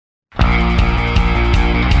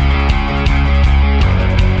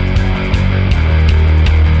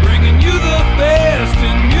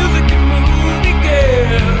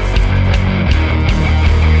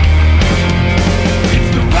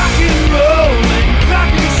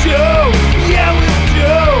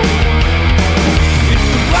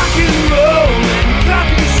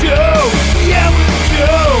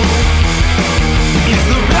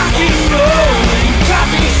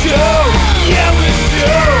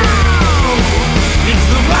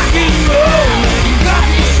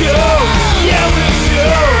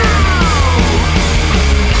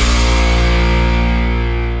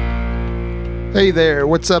Hey there,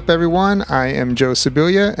 what's up everyone? I am Joe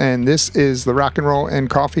Sibilia, and this is the Rock and Roll and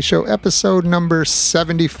Coffee Show episode number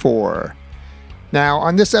 74. Now,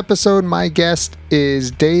 on this episode, my guest is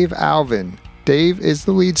Dave Alvin. Dave is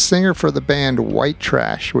the lead singer for the band White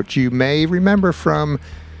Trash, which you may remember from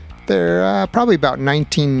their probably about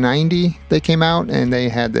 1990 they came out, and they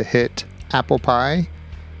had the hit Apple Pie.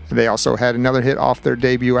 They also had another hit off their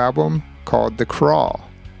debut album called The Crawl.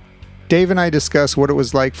 Dave and I discussed what it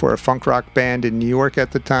was like for a funk rock band in New York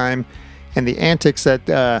at the time and the antics that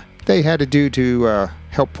they had to do to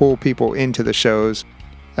help pull people into the shows,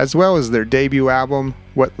 as well as their debut album,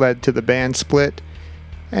 what led to the band split,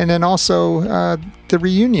 and then also the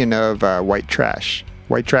reunion of White Trash.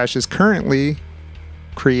 White Trash is currently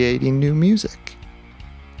creating new music.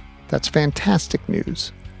 That's fantastic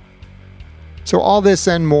news. So all this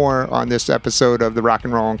and more on this episode of the Rock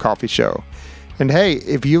and Roll and Coffee Show. And hey,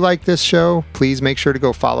 if you like this show, please make sure to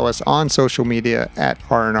go follow us on social media at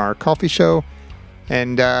R&R Coffee Show.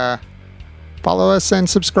 And follow us and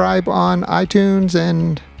subscribe on iTunes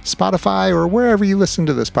and Spotify or wherever you listen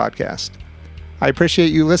to this podcast. I appreciate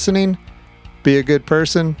you listening. Be a good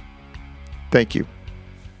person. Thank you.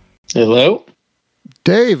 Hello?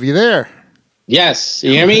 Dave, you there? Yes.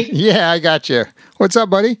 You hear me? Yeah, I got you. What's up,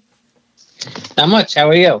 buddy? Not much. How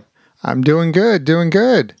are you? I'm doing good, doing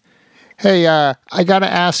good. Hey, I got to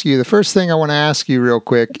ask you, the first thing I want to ask you real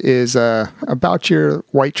quick is about your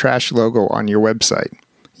White Trash logo on your website.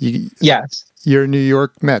 Yes. You're a New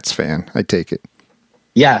York Mets fan, I take it.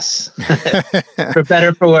 Yes. For better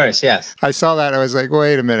or for worse, yes. I saw that. I was like,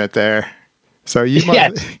 wait a minute there. So you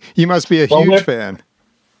must be a huge fan.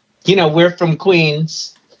 You know, we're from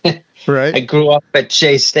Queens. Right. I grew up at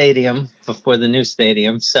Shea Stadium before the new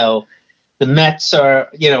stadium. So the Mets are,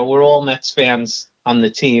 we're all Mets fans on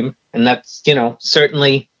the team. And that's,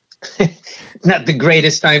 certainly not the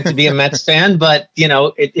greatest time to be a Mets fan, but,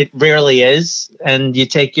 it rarely is. And you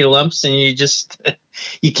take your lumps and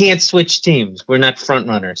you can't switch teams. We're not front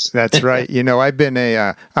runners. That's right.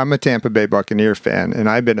 I'm a Tampa Bay Buccaneer fan, and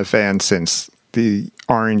I've been a fan since the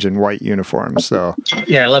orange and white uniforms. So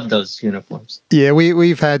yeah, I love those uniforms. Yeah,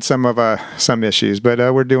 we've had some issues, but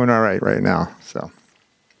we're doing all right now. So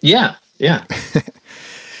yeah.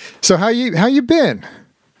 So how you been?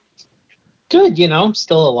 Good, I'm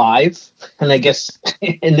still alive, and I guess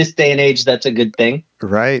in this day and age, that's a good thing.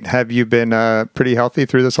 Right. Have you been pretty healthy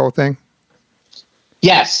through this whole thing?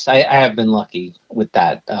 Yes, I have been lucky with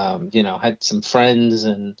that. Had some friends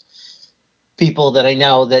and people that I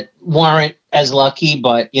know that weren't as lucky,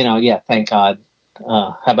 but, thank God.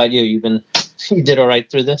 How about you? You did all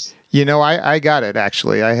right through this? I got it,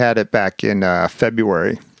 actually. I had it back in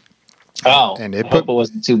February. Oh, and I hope it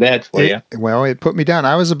wasn't too bad for you. Well, it put me down.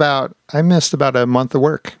 I missed about a month of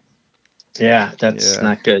work. Yeah, that's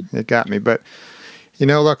not good. It got me, but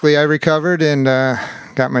luckily I recovered and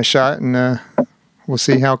got my shot, and we'll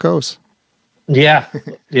see how it goes. Yeah.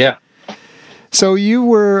 So you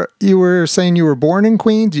were saying you were born in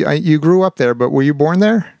Queens. You grew up there, but were you born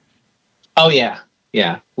there? Oh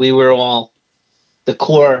yeah. We were all the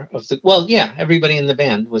core of everybody in the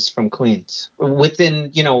band was from Queens.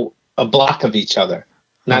 Within a block of each other,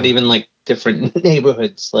 not even like different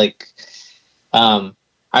neighborhoods. Like, I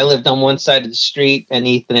lived on one side of the street, and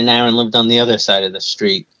Ethan and Aaron lived on the other side of the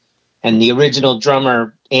street. And the original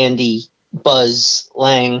drummer, Andy Buzz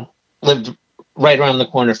Lang, lived right around the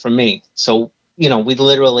corner from me. So, we'd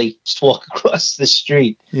literally just walk across the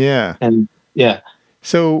street. Yeah. And yeah.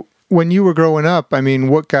 So when you were growing up,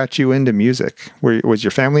 what got you into music? Was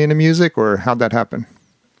your family into music, or how'd that happen?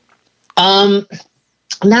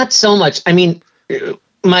 Not so much.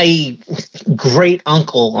 My great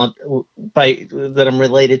uncle that I'm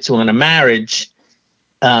related to on a marriage,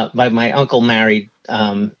 my uncle married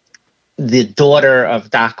the daughter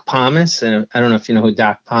of Doc Pomus. And I don't know if you know who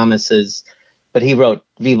Doc Pomus is, but he wrote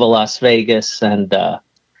Viva Las Vegas and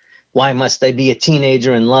Why Must I Be a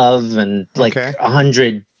Teenager in Love and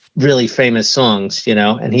 100 really famous songs,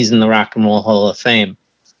 and he's in the Rock and Roll Hall of Fame.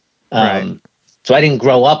 Right. So I didn't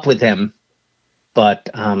grow up with him. But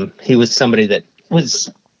he was somebody that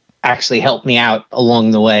was actually helped me out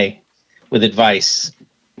along the way with advice.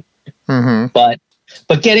 Mm-hmm. But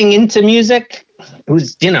getting into music, it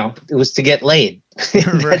was to get laid.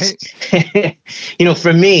 Right.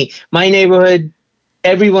 For me, my neighborhood,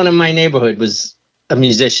 everyone in my neighborhood was a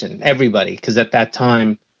musician. Everybody, because at that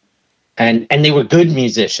time, and they were good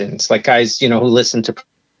musicians, like guys who listened to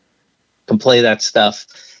can play that stuff,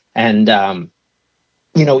 and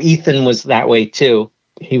Ethan was that way too.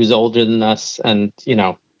 He was older than us, and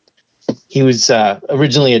he was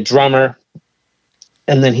originally a drummer,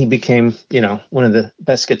 then he became, one of the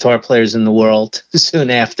best guitar players in the world soon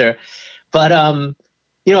after. But,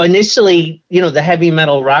 initially, the heavy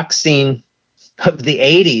metal rock scene of the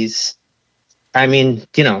 80s, I mean,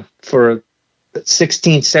 for a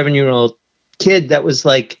 16, 7-year-old kid, that was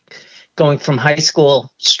like going from high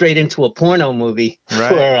school straight into a porno movie.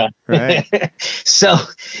 Right. Right. So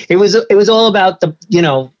it was all about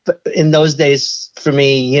in those days for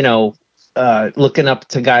me, looking up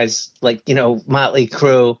to guys like, Motley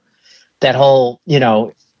Crue, that whole,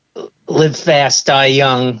 live fast, die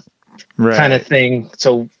young kind of thing.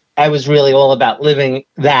 So I was really all about living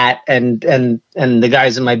that, and the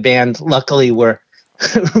guys in my band luckily were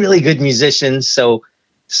really good musicians, so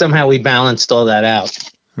somehow we balanced all that out.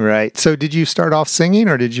 Right. So did you start off singing,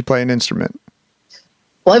 or did you play an instrument?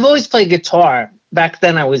 Well, I've always played guitar. Back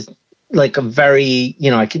then I was like a very,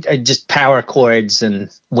 I just power chords and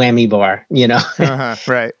whammy bar,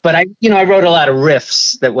 Right. But I wrote a lot of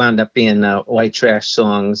riffs that wound up being white trash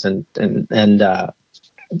songs, and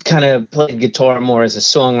kind of played guitar more as a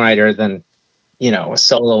songwriter than, a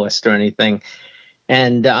soloist or anything.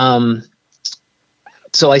 And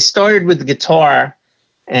so I started with the guitar,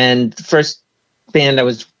 and the first band I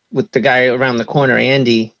was with the guy around the corner,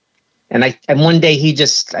 Andy, and one day he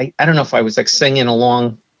just, I don't know if I was like singing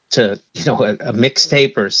along to, a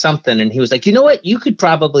mixtape or something, and he was like, you know what, you could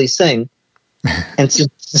probably sing. And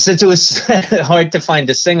since it was hard to find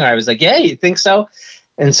a singer, I was like, yeah, you think so?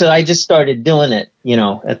 And so I just started doing it,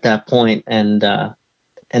 at that point. And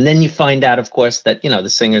then you find out, of course, that, the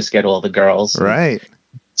singers get all the girls. Right.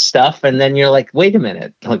 Stuff. And then you're like, wait a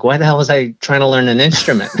minute, like, why the hell was I trying to learn an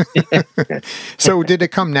instrument? So did it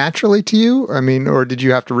come naturally to you? I mean, or did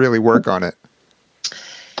you have to really work on it?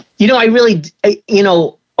 I really,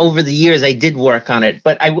 over the years, I did work on it.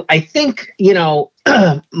 But I think,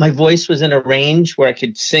 my voice was in a range where I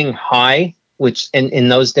could sing high, which in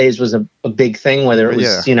those days was a big thing, whether it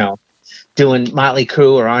was, doing Motley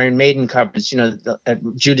Crue or Iron Maiden covers,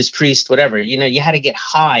 Judas Priest, whatever, you had to get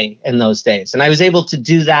high in those days. And I was able to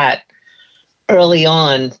do that early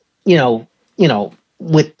on,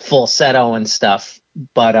 with falsetto and stuff.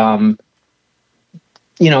 But,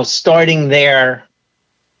 starting there,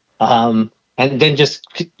 and then just,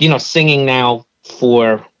 singing now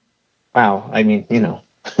for, wow, I mean,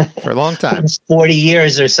 for a long time, 40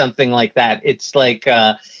 years or something like that. It's like,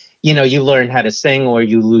 you learn how to sing or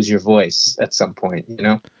you lose your voice at some point,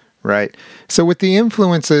 Right. So with the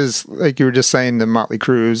influences, like you were just saying, the Motley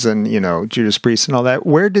Crues and, Judas Priest and all that,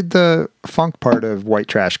 where did the funk part of white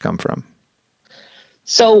trash come from?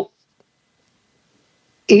 So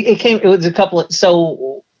it was a couple of,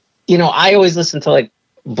 so, I always listened to like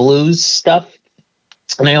blues stuff,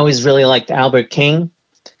 and I always really liked Albert King,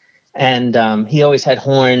 and he always had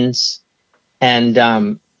horns, and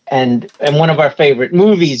one of our favorite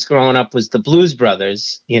movies growing up was The Blues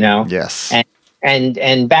Brothers, Yes.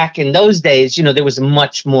 And back in those days, there was a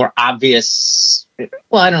much more obvious,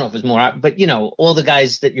 well, I don't know if it was more, but, all the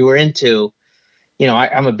guys that you were into,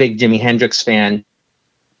 I'm a big Jimi Hendrix fan.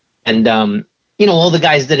 And, all the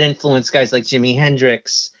guys that influenced guys like Jimi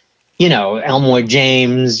Hendrix, Elmore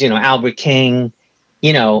James, Albert King,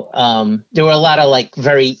 there were a lot of like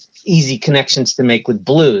very easy connections to make with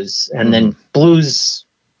blues. And then blues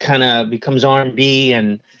kind of becomes R&B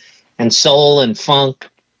and soul and funk.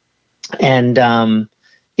 And,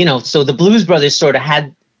 so the Blues Brothers sort of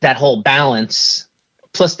had that whole balance.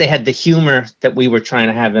 Plus they had the humor that we were trying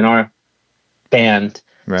to have in our band.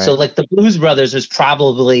 Right. So like the Blues Brothers was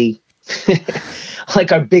probably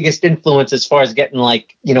like our biggest influence as far as getting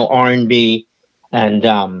like, R&B and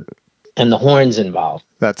the horns involved.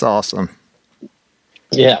 That's awesome.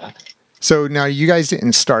 Yeah. So now you guys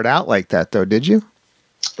didn't start out like that though, did you?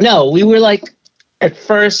 No, we were like at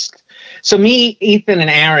first. So me, Ethan, and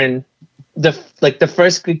Aaron, the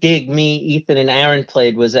first gig me, Ethan, and Aaron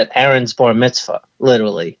played was at Aaron's bar mitzvah,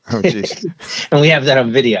 literally. Oh, geez. And we have that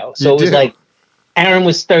on video. So it was like Aaron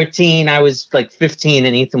was 13, I was like 15,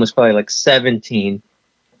 and Ethan was probably like 17,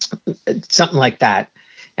 something like that.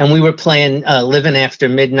 And we were playing Living After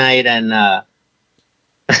Midnight and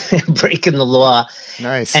Breaking the Law.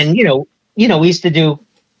 Nice. And we used to do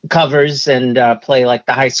covers and play like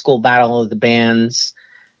the high school battle of the bands.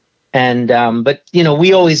 And but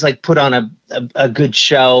we always like put on a good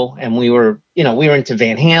show, and we were into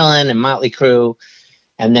Van Halen and Motley Crue,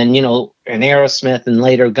 and then and Aerosmith, and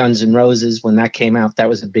later Guns N' Roses when that came out. That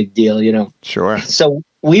was a big deal, Sure. So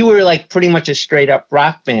we were like pretty much a straight up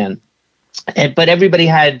rock band, but everybody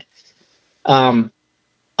had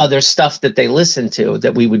other stuff that they listened to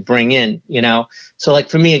that we would bring in, So like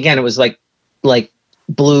for me, again, it was like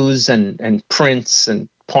blues and Prince and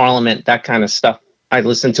Parliament, that kind of stuff I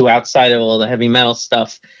listened to outside of all the heavy metal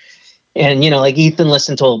stuff. And, like Ethan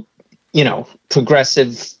listened to,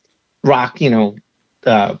 progressive rock,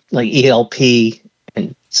 like ELP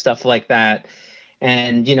and stuff like that.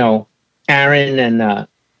 And, Aaron and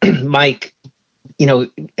Mike,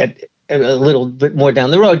 at a little bit more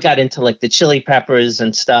down the road, got into like the Chili Peppers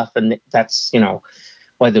and stuff. And that's,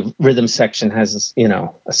 why the rhythm section has,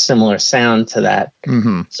 a similar sound to that.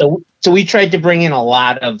 Mm-hmm. So we tried to bring in a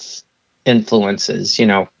lot of influences,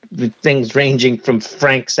 things ranging from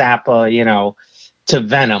Frank Zappa, to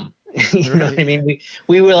Venom. You know what I mean?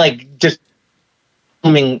 We were like just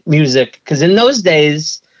filming music, because in those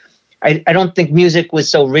days, I don't think music was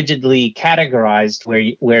so rigidly categorized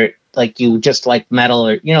where like you just like metal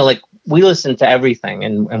or, like we listened to everything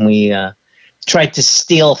and we tried to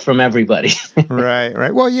steal from everybody.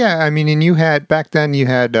 Right. Well, yeah, I mean, and back then you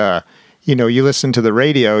had, you listened to the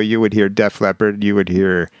radio, you would hear Def Leppard, you would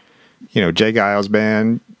hear, Jay Giles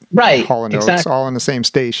Band, right, Hall & Oates, exactly. all on the same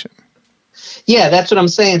station. Yeah, that's what I'm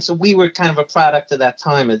saying. So we were kind of a product of that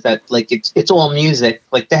time, is that like it's all music.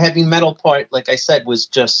 Like the heavy metal part, like I said, was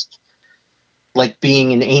just like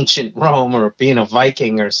being in ancient Rome or being a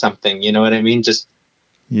Viking or something, you know what I mean? Just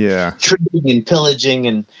trading and pillaging,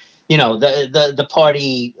 and the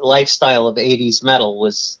party lifestyle of 80s metal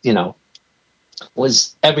was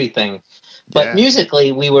everything. But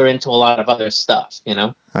musically, we were into a lot of other stuff,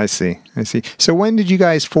 I see. So when did you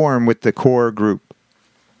guys form with the core group?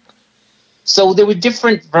 So there were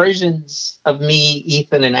different versions of me,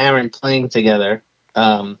 Ethan, and Aaron playing together.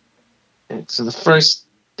 So the first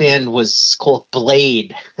band was called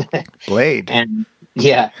Blade. Blade. And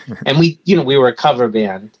we were a cover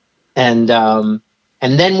band. And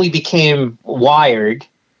then we became Wired.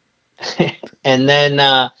 And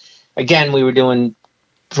then again, we were doing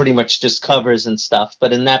pretty much just covers and stuff.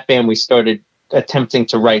 But in that band, we started attempting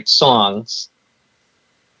to write songs.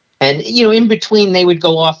 And, in between, they would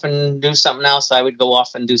go off and do something else. I would go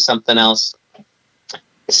off and do something else.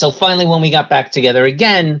 So finally, when we got back together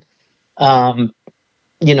again, then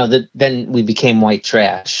we became White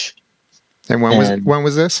Trash. And when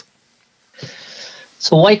was this?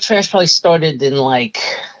 So White Trash probably started in like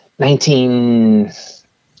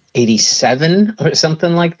 1987 or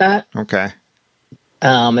something like that. Okay.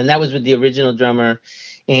 And that was with the original drummer,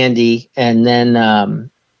 Andy. And then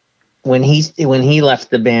when he left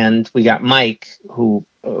the band, we got Mike, who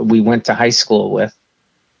we went to high school with.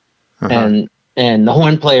 Uh-huh. And the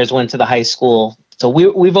horn players went to the high school. So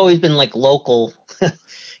we've always been like local,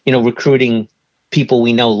 recruiting people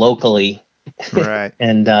we know locally. Right.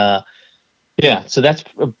 And so that's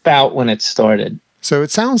about when it started. So it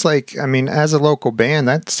sounds like, I mean, as a local band,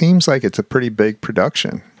 that seems like it's a pretty big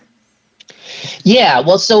production. Yeah,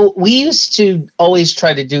 well, so we used to always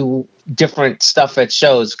try to do different stuff at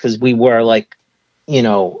shows, because we were like,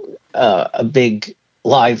 a big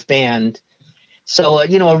live band. So,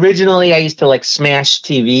 originally I used to like smash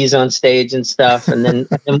TVs on stage and stuff. And then,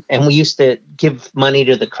 and we used to give money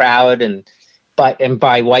to the crowd and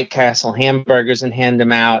buy White Castle hamburgers and hand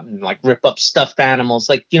them out, and like rip up stuffed animals.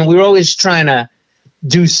 Like, we were always trying to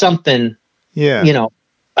do something,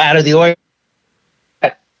 out of the ordinary.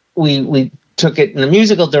 We took it in the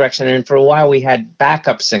musical direction. And for a while we had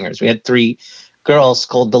backup singers. We had 3 girls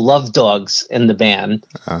called the Love Dogs in the band.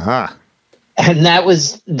 Uh-huh. And that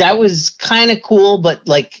was kind of cool, but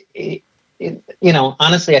like,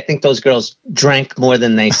 honestly, I think those girls drank more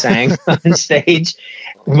than they sang on stage.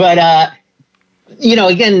 But,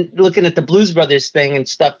 again, looking at the Blues Brothers thing and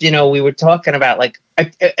stuff, we were talking about like,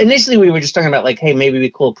 initially we were just talking about like, hey, maybe it'd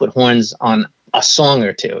be cool to put horns on a song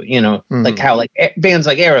or two, mm-hmm. like how like bands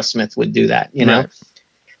like Aerosmith would do that, Right.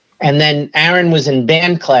 And then Aaron was in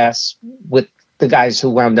band class with the guys who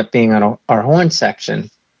wound up being on our horn section.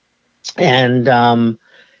 And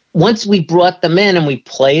once we brought them in and we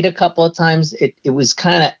played a couple of times, it was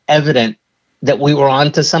kind of evident that we were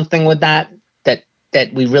onto something with that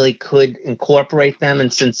we really could incorporate them.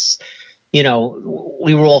 And since, we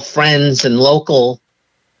were all friends and local,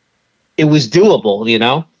 it was doable,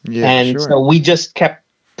 Yeah, and sure. so we just kept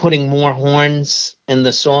putting more horns in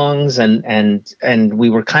the songs, and we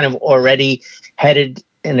were kind of already headed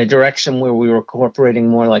in a direction where we were incorporating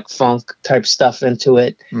more like funk type stuff into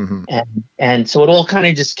it. Mm-hmm. And so it all kind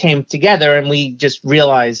of just came together, and we just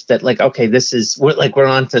realized that like, okay, we're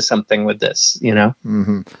onto something with this,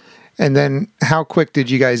 Mm-hmm. And then how quick did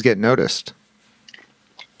you guys get noticed?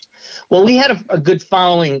 Well, we had a good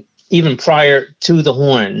following even prior to the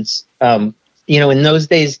horns. In those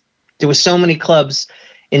days, there were so many clubs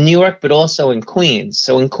in New York, but also in Queens.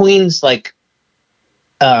 So in Queens, like,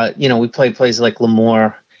 we played places like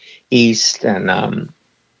Lemoore East and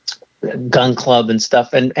gun club and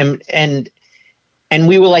stuff. And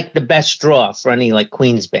we were like the best draw for any like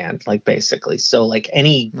Queens band, like basically. So like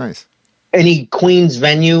any Queens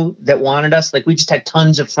venue that wanted us, like we just had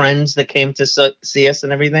tons of friends that came to see us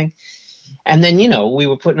and everything. And then, we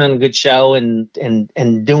were putting on a good show and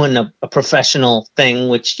doing a professional thing,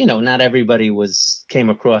 which, not everybody came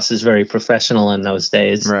across as very professional in those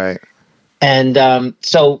days. Right. And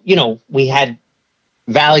so, we had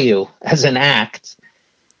value as an act.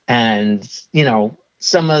 And,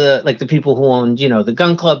 some of the people who owned, the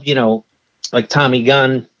gun club, like Tommy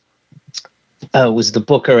Gunn was the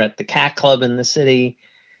booker at the Cat Club in the city.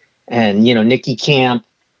 And, Nicky Camp,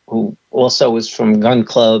 who also was from Gun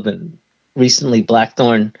Club and recently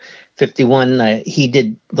Blackthorn 51, he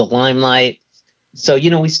did the Limelight. So,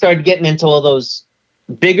 we started getting into all those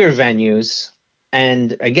bigger venues.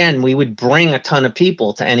 And again, we would bring a ton of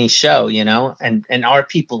people to any show, and our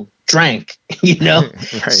people drank, Right.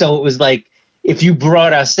 So it was like, if you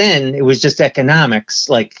brought us in, it was just economics.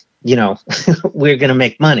 Like, we're going to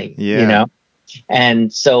make money,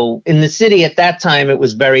 And so in the city at that time, it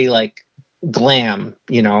was very like glam,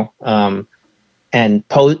 and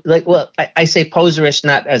I say poserish,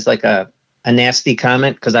 not as like a nasty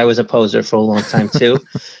comment, because I was a poser for a long time too.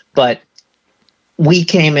 But we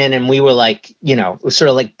came in and we were like, it was sort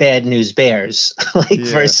of like Bad News Bears,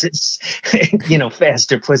 versus,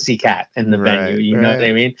 Faster Pussycat in the venue. You know what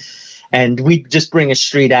I mean? And we just bring a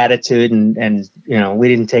street attitude and we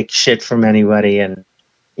didn't take shit from anybody, and,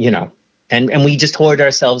 and we just hoard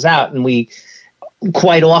ourselves out, and we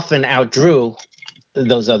quite often outdrew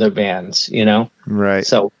those other bands, Right.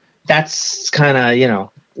 So that's kind of,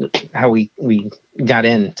 how we got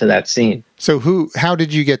into that scene. So how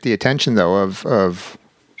did you get the attention though of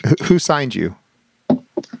who signed you?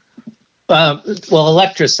 Well,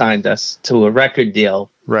 Elektra signed us to a record deal.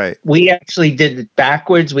 Right. We actually did it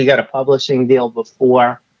backwards. We got a publishing deal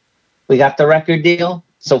before we got the record deal.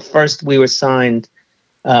 So first we were signed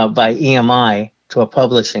by EMI to a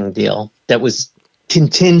publishing deal that was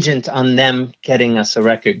contingent on them getting us a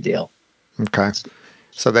record deal. Okay.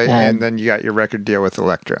 So and then you got your record deal with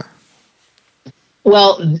Elektra.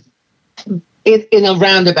 Well, in a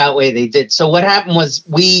roundabout way they did. So what happened was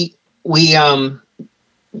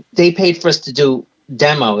they paid for us to do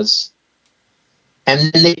demos,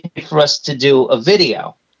 and then they paid for us to do a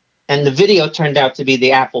video. And the video turned out to be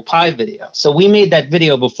the Apple Pie video. So we made that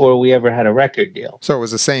video before we ever had a record deal. So it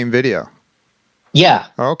was the same video? Yeah.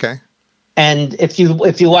 Oh, okay. And if you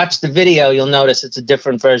watch the video, you'll notice it's a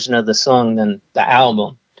different version of the song than the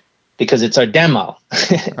album, because it's our demo.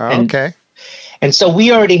 Okay. And so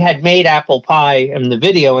we already had made Apple Pie and the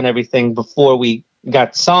video and everything before we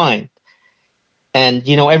got signed. And,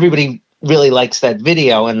 everybody really likes that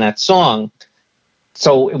video and that song.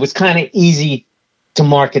 So it was kind of easy to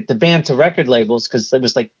market the band to record labels, because it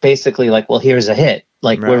was like basically like, well, here's a hit.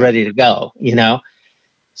 Like, We're ready to go,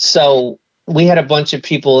 So we had a bunch of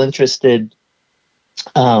people interested.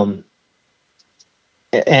 And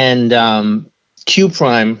Q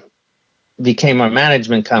Prime became our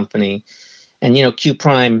management company. And, Q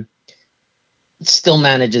Prime still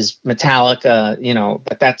manages Metallica,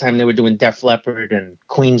 at that time they were doing Def Leppard and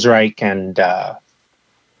Queensryche and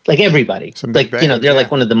like everybody. They're like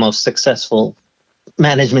one of the most successful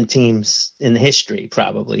management teams in the history,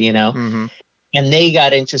 probably, Mm-hmm. And they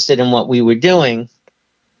got interested in what we were doing.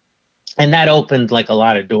 And that opened like a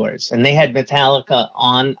lot of doors. And they had Metallica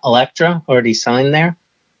on Elektra already signed there.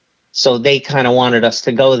 So they kind of wanted us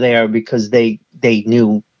to go there because they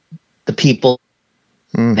knew the people.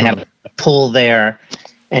 Mm-hmm. They have a pull there.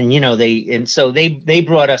 And, so they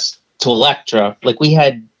brought us to Elektra. Like we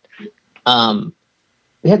had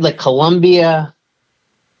like Columbia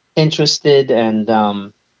interested, and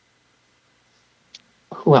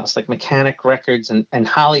who else? Like Mechanic Records and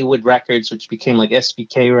Hollywood Records, which became like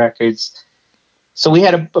SBK Records. So we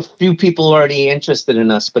had a few people already interested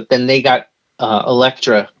in us, but then they got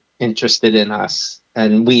Elektra interested in us,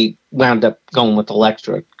 and we wound up going with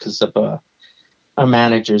Elektra because of our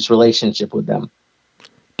manager's relationship with them.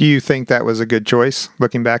 Do you think that was a good choice,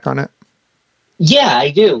 looking back on it? Yeah,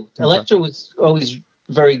 I do. Okay. Elektra was always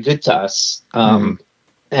very good to us.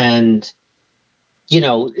 And,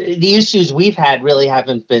 the issues we've had really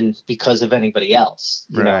haven't been because of anybody else.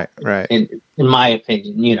 Right. In my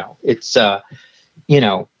opinion, it's,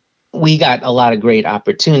 we got a lot of great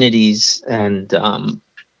opportunities, and,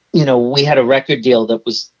 we had a record deal that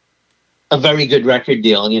was a very good record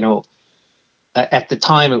deal. At the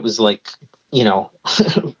time it was like,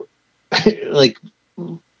 like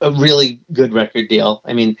a really good record deal.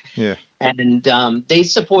 I mean, yeah. And they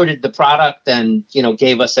supported the product and,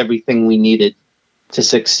 gave us everything we needed to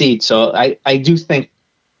succeed. So I do think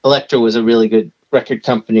Elektra was a really good record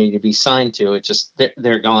company to be signed to. It's just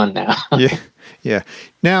they're gone now. Yeah.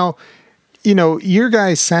 Now, your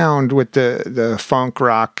guys' sound with the funk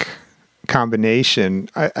rock combination,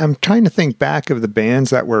 I'm trying to think back of the bands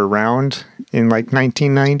that were around in like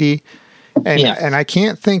 1990, and I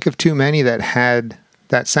can't think of too many that had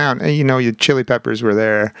that sound. And your Chili Peppers were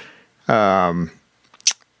there.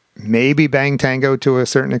 Maybe Bang Tango to a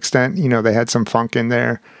certain extent. They had some funk in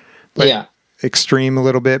there. But Extreme a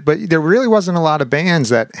little bit. But there really wasn't a lot of bands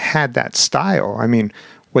that had that style. I mean,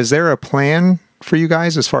 was there a plan for you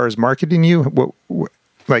guys as far as marketing you?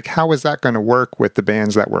 Like, how was that going to work with the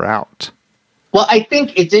bands that were out? Well, I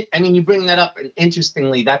think you bring that up, and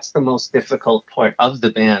interestingly, that's the most difficult part of the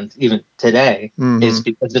band, even today, is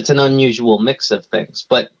because it's an unusual mix of things.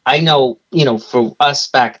 But I know, for us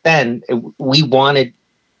back then, we wanted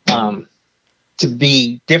to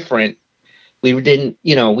be different. We didn't,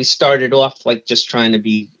 we started off like just trying to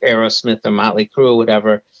be Aerosmith or Motley Crue or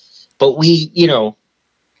whatever, but we,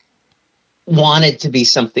 wanted to be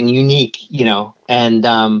something unique, and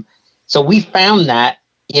so we found that,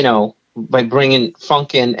 by bringing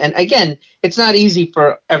funk in. And again, it's not easy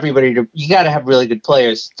for everybody you got to have really good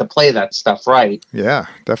players to play that stuff right. Yeah,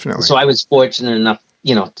 definitely. So I was fortunate enough,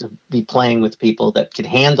 to be playing with people that could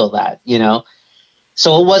handle that,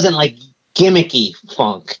 So it wasn't like gimmicky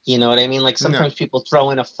funk, you know what I mean? Like sometimes people throw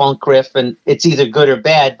in a funk riff and it's either good or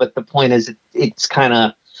bad, but the point is it's kind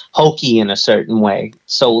of hokey in a certain way.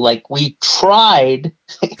 So like we tried,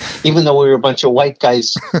 even though we were a bunch of white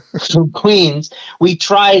guys from Queens, we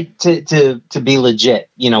tried to be legit.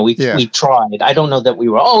 We tried. I don't know that we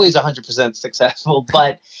were always 100% successful,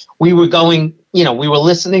 but we were going, we were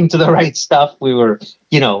listening to the right stuff. We were,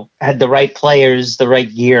 had the right players, the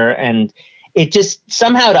right gear. And it just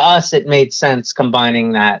somehow to us, it made sense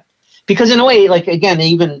combining that, because in a way, like, again,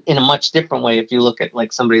 even in a much different way, if you look at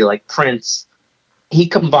like somebody like Prince, he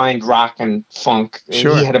combined rock and funk.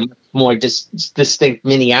 Sure. He had a more distinct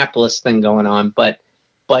Minneapolis thing going on, but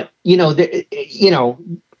like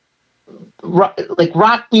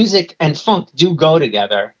rock music and funk do go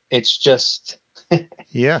together. It's just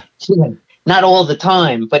not all the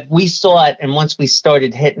time, but we saw it, and once we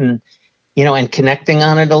started hitting, and connecting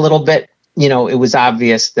on it a little bit, it was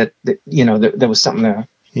obvious that there was something to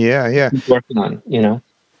keep working on.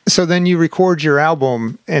 So then you record your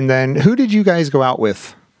album, and then who did you guys go out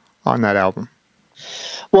with on that album?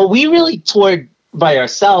 Well, we really toured by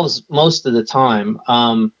ourselves most of the time.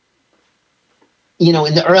 In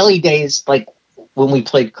the early days, like when we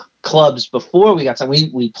played clubs before we got some,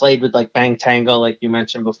 we played with like Bang Tango, like you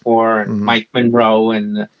mentioned before, and Mike Monroe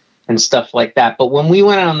and stuff like that. But when we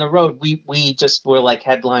went on the road, we just were like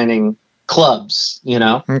headlining clubs,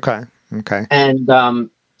 Okay. And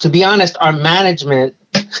to be honest, our management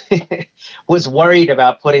was worried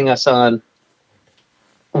about putting us on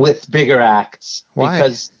with bigger acts.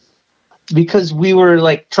 Why? Because we were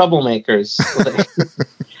like troublemakers.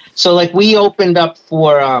 So like we opened up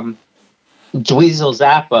for Dweezil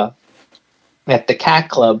Zappa at the Cat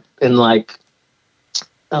Club in like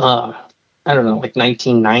I don't know, like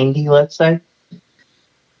 1990, let's say.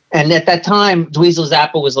 And at that time, Dweezil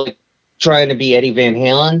Zappa was like trying to be Eddie Van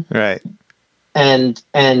Halen, right? And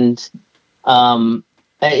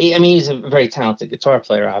I mean, he's a very talented guitar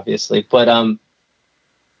player, obviously, but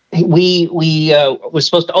we were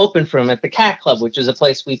supposed to open for him at the Cat Club, which is a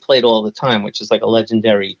place we played all the time, which is like a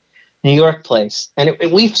legendary New York place, and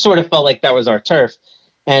we sort of felt like that was our turf.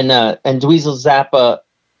 And Dweezil Zappa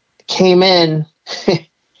came in,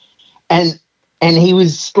 and he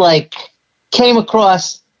was like came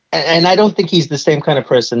across, and I don't think he's the same kind of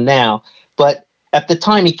person now, but at the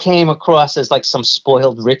time he came across as like some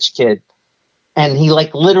spoiled rich kid. And he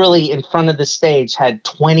like literally in front of the stage had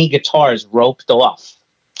 20 guitars roped off,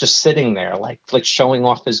 just sitting there, like showing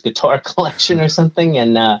off his guitar collection or something.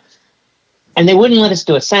 And they wouldn't let us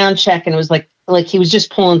do a sound check. And it was like he was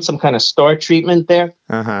just pulling some kind of star treatment there.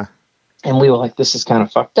 Uh-huh. And we were like, this is kind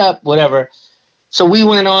of fucked up, whatever. So we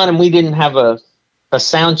went on and we didn't have a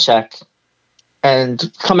sound check.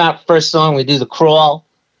 And come out first song, we do The Crawl,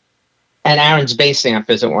 and Aaron's bass amp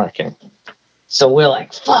isn't working. So we're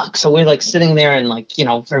like, fuck. So we're like sitting there and like,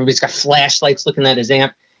 everybody's got flashlights looking at his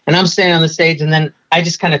amp. And I'm standing on the stage, and then I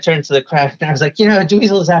just kind of turned to the crowd and I was like,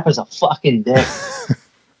 Dweezil Zappa's a fucking dick.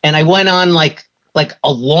 And I went on like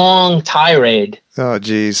a long tirade. Oh,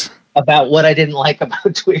 geez. About what I didn't like about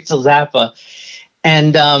Dweezil Zappa.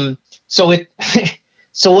 And so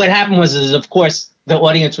what happened was of course, the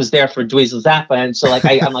audience was there for Dweezil Zappa. And so like,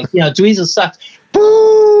 I'm like, Dweezil sucks.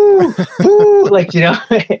 Boo! Boo!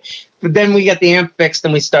 But then we get the amp fixed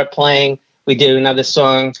and we start playing. We do another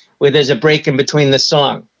song where there's a break in between the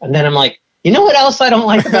song. And then I'm like, you know what else I don't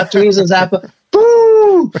like about Dweezil Zappa?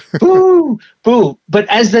 Boo, boo, boo. But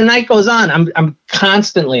as the night goes on, I'm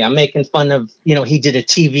making fun of, he did a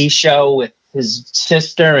TV show with his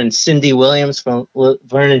sister and Cindy Williams from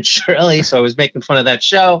Vernon and Shirley. So I was making fun of that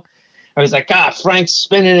show. I was like, Frank's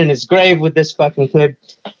spinning in his grave with this fucking kid.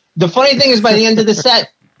 The funny thing is, by the end of the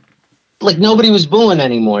set, like, nobody was booing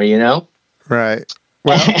anymore, Right.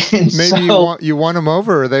 Well, maybe you won them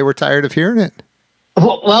over, or they were tired of hearing it.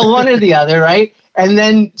 Well, one or the other, right? And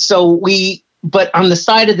then, but on the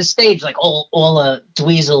side of the stage, like, all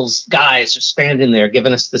Dweezil's guys are standing there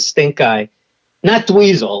giving us the stink eye. Not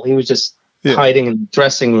Dweezil. He was just hiding in the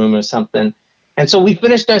dressing room or something. And so we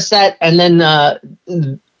finished our set, and then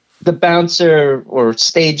the bouncer or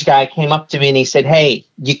stage guy came up to me and he said, "Hey,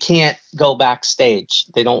 you can't go backstage.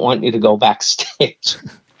 They don't want you to go backstage."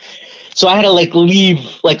 So I had to leave,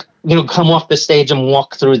 come off the stage and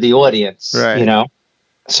walk through the audience, right.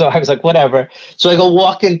 So I was like, whatever. So I go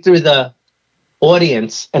walking through the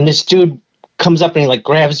audience, and this dude comes up and he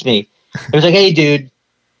grabs me. He was like, "Hey, dude,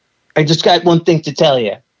 I just got one thing to tell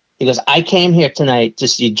you." He goes, "I came here tonight to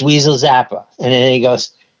see Dweezil Zappa." And then he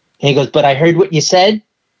goes, "But I heard what you said,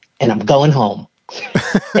 and I'm going home."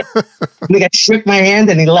 And the guy shook my hand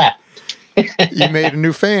and he left. You made a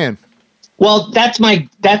new fan. Well, that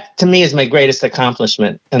to me is my greatest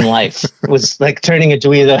accomplishment in life, was turning a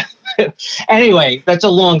Dweezil. Anyway, that's a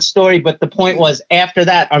long story, but the point was, after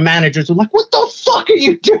that, our managers were like, "What the fuck are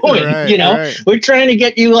you doing?" Right. We're trying to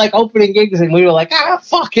get you opening gigs, and we were like,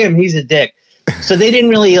 fuck him, he's a dick. So they didn't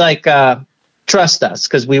really trust us,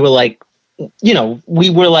 because we were the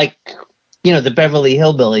Beverly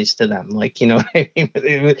Hillbillies to them. They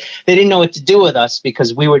didn't know what to do with us,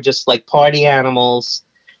 because we were just party animals,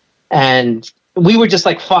 and we were just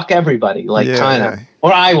fuck everybody, kind of.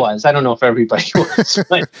 Or I was. I don't know if everybody was.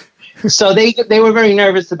 But so they were very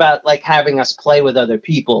nervous about having us play with other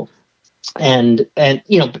people, and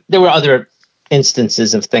there were other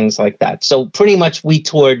instances of things like that. So pretty much we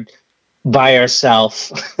toured by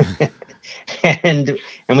ourselves, and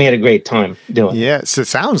we had a great time doing it. Yes, it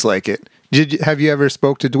sounds like it. Have you ever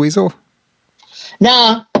spoke to Dweezil?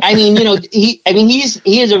 No, I mean, he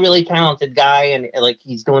is a really talented guy, and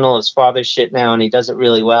he's doing all his father shit now, and he does it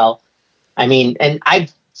really well. I mean, and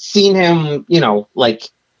I've seen him,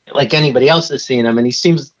 like anybody else has seen him, and he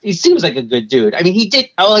seems like a good dude. I mean, he did.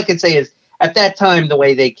 All I can say is, at that time, the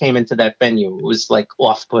way they came into that venue was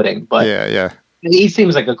off-putting. But yeah, he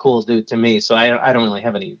seems like a cool dude to me. So I don't really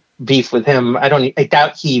have any beef with him. I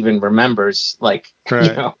doubt he even remembers. Right.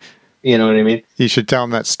 You know what I mean? You should tell him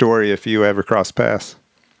that story if you ever cross paths.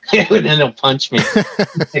 And then he'll punch me.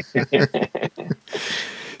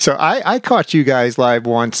 So I caught you guys live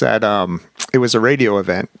once at it was a radio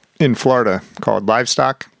event in Florida called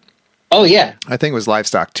Livestock. Oh yeah, I think it was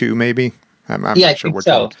Livestock 2, maybe. I'm not sure which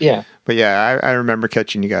one. Yeah, but yeah, I remember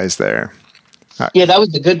catching you guys there. Yeah, that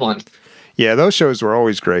was a good one. Yeah, those shows were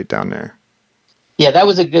always great down there. Yeah, that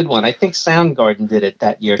was a good one. I think Soundgarden did it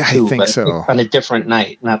that year too. I think so. On a different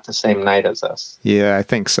night, not the same night as us. Yeah, I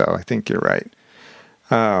think so. I think you're right.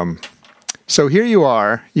 So here you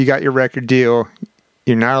are. You got your record deal.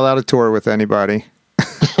 You're not allowed to tour with anybody.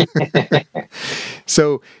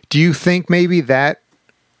 So do you think maybe the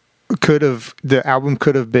album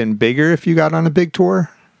could have been bigger if you got on a big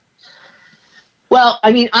tour? Well,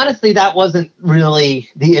 I mean, honestly, that wasn't really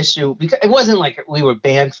the issue, because it wasn't like we were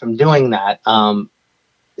banned from doing that.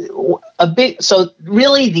 So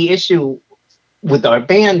really the issue with our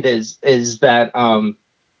band is that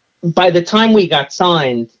by the time we got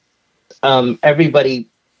signed, everybody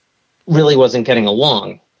really wasn't getting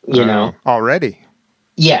along, already.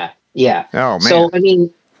 Yeah. Oh man. So I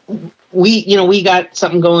mean, we got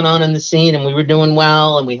something going on in the scene, and we were doing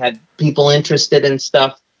well, and we had people interested in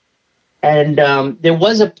stuff. And there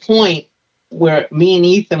was a point where me and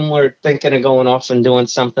Ethan were thinking of going off and doing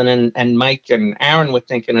something, and Mike and Aaron were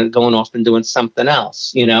thinking of going off and doing something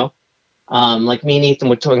else, me and Ethan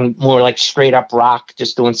were talking more straight up rock,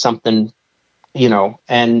 just doing something, and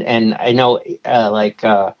I know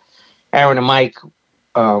Aaron and Mike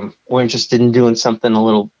were interested in doing something a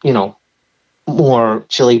little, more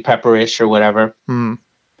Chili Pepper-ish or whatever. Mm.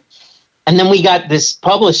 And then we got this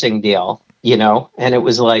publishing deal, and it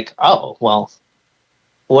was like, oh, well,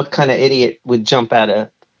 what kind of idiot would jump at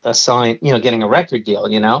a sign, getting a record deal,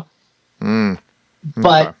 Mm.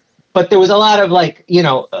 But there was a lot of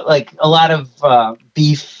a lot of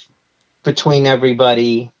beef between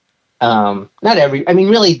everybody.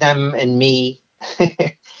 Really them and me,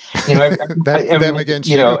 them against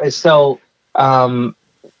you. So,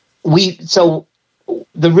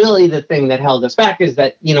 the thing that held us back is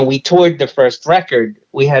that, you know, we toured the first record.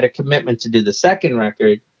 We had a commitment to do the second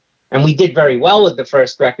record, and we did very well with the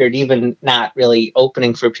first record, even not really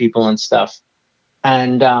opening for people and stuff.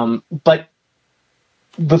 And but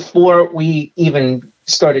before we even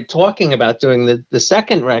started talking about doing the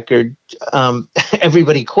second record,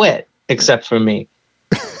 everybody quit except for me.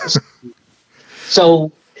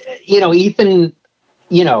 So, you know, Ethan,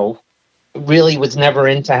 you know, really was never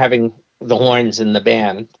into having the horns in the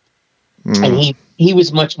band. And he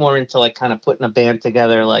was much more into like kind of putting a band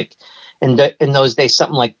together, like in those days,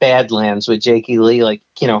 something like Badlands with Jakey Lee, like,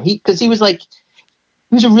 you know, he was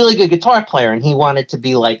a really good guitar player, and he wanted to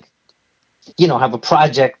be like, you know, have a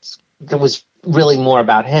project that was really more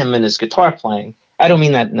about him and his guitar playing. I don't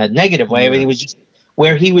mean that in a negative way, but it was just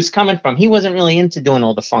where he was coming from. He wasn't really into doing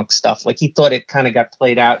all the funk stuff. Like, he thought it kind of got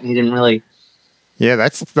played out, and he didn't really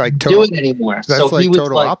that's like do it anymore. That's so like he was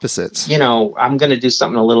total like, opposites. You know, I'm going to do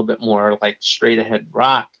something a little bit more like straight ahead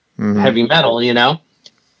rock, heavy metal, you know?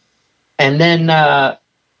 And then,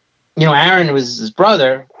 you know, Aaron was his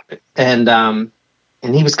brother, and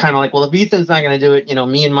he was kind of like, well, if Ethan's not going to do it, you know,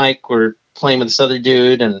 me and Mike were playing with this other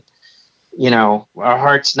dude, and, you know, our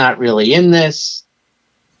heart's not really in this.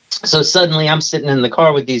 So suddenly I'm sitting in the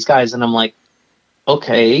car with these guys, and I'm like,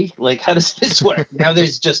 okay, like, how does this work? Now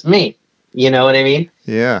there's just me. You know what I mean?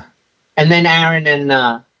 Yeah. And then Aaron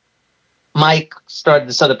and Mike started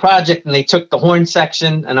this other project, and they took the horn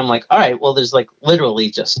section, and I'm like, all right, well, there's like literally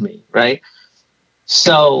just me, right?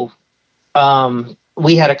 So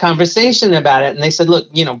we had a conversation about it, and they said, look,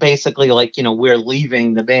 you know, basically, like, you know, we're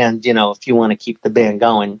leaving the band. You know, if you want to keep the band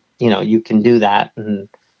going, you know, you can do that.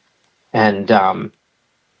 And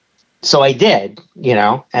so I did, you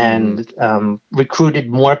know, and recruited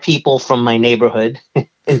more people from my neighborhood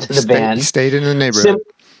into the band. Stayed in the neighborhood.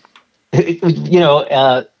 You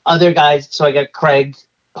know, other guys. So I got Craig,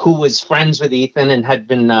 who was friends with Ethan and had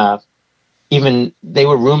been they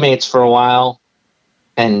were roommates for a while.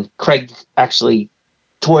 And Craig actually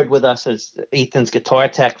toured with us as Ethan's guitar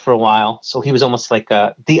tech for a while. So he was almost like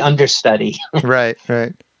the understudy. Right.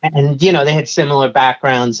 And, you know, they had similar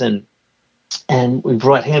backgrounds, and we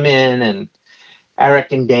brought him in, and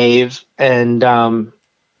Eric and Dave, and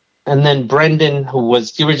then Brendan, who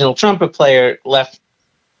was the original trumpet player, left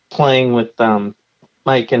playing with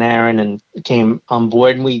Mike and Aaron and came on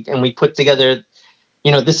board, and we put together,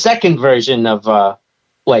 you know, the second version of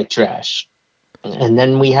White Trash. And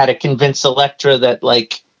then we had to convince Elektra that,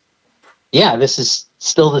 like, yeah, this is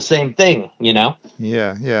still the same thing, you know?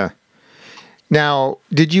 Yeah. Now,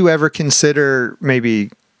 did you ever consider maybe,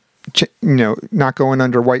 you know, not going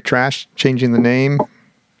under White Trash, changing the name?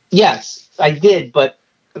 Yes, I did, but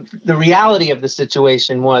the reality of the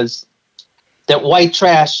situation was that White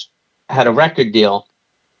Trash had a record deal,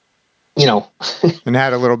 you know. And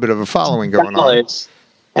had a little bit of a following going on.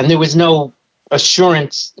 And there was no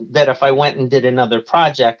assurance that if I went and did another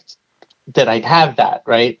project that I'd have that,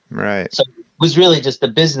 right? Right. So it was really just a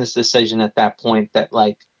business decision at that point that,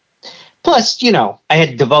 like, plus, you know, I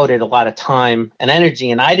had devoted a lot of time and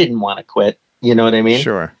energy, and I didn't want to quit, you know what I mean?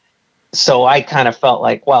 Sure. So I kind of felt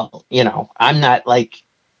like, well, you know, I'm not like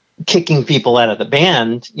kicking people out of the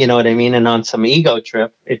band, you know what I mean? And on some ego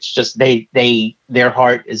trip, it's just their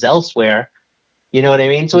heart is elsewhere, you know what I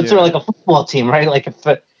mean? So it's sort of like a football team, right? Like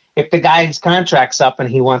if the guy's contract's up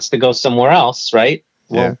and he wants to go somewhere else, right?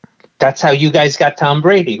 Well, that's how you guys got Tom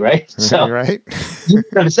Brady, right? So, right. You know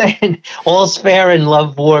what I'm saying? All's fair in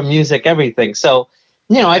love, war, music, everything. So,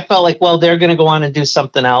 you know, I felt like, well, they're going to go on and do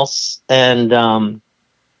something else. And,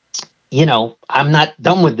 you know, I'm not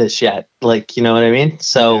done with this yet. Like, you know what I mean?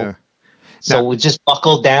 So, we just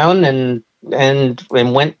buckled down and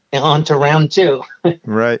went on to round two.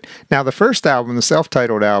 Right. Now, the first album, the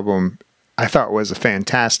self-titled album, I thought was a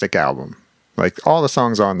fantastic album. Like, all the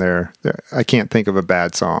songs on there, I can't think of a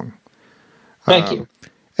bad song. Thank you.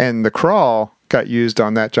 And The Crawl got used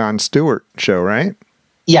on that Jon Stewart show, right?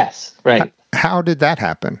 Yes, right. How did that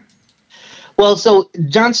happen? Well, so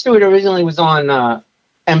Jon Stewart originally was on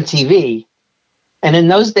MTV. And in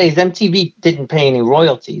those days, MTV didn't pay any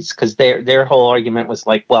royalties because their whole argument was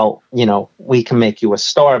like, well, you know, we can make you a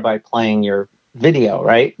star by playing your video,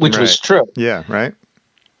 right? Which was true. Yeah, right.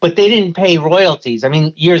 But they didn't pay royalties. I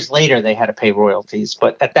mean, years later, they had to pay royalties.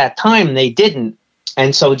 But at that time, they didn't.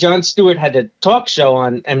 And so Jon Stewart had a talk show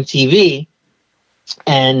on MTV.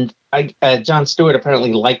 And Jon Stewart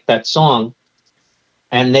apparently liked that song.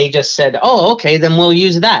 And they just said, oh, okay, then we'll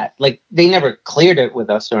use that. Like, they never cleared it with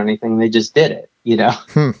us or anything. They just did it, you know?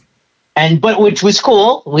 But which was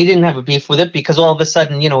cool. We didn't have a beef with it because all of a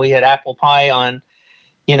sudden, you know, we had Apple Pie on,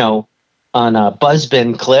 you know, a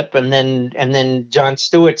Buzzbin clip, and then Jon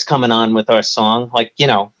Stewart's coming on with our song. Like, you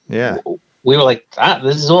know, yeah, we were like,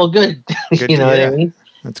 this is all good. You know what I mean?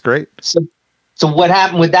 That's great. So what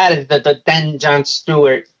happened with that is that then Jon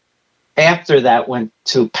Stewart, after that, went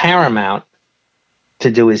to Paramount to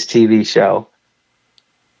do his TV show,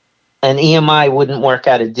 and EMI wouldn't work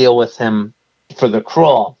out a deal with him for The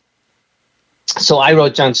Crawl. So I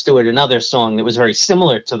wrote Jon Stewart another song that was very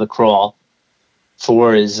similar to The Crawl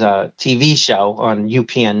for his TV show on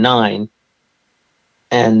UPN 9,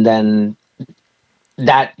 and then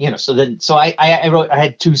that, you know, so I wrote, I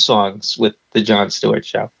had 2 songs with the Jon Stewart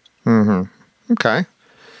show. Mm-hmm. Okay.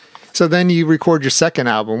 So then you record your second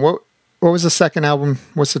album. What was the second album?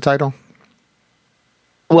 What's the title?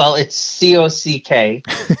 Well, it's COCK,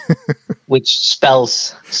 which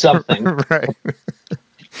spells something. Right.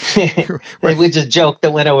 It was a joke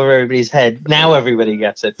that went over everybody's head. Now everybody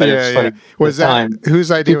gets it, but it's funny. Was that whose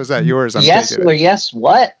idea was that? Yours? Yes or yes?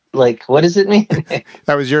 What? Like, what does it mean?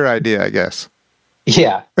 That was your idea, I guess.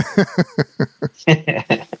 Yeah.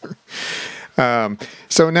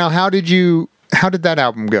 So now, how did that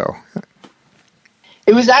album go?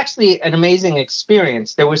 It was actually an amazing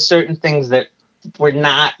experience. There were certain things that were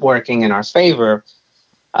not working in our favor.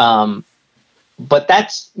 But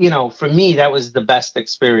that's, you know, for me, that was the best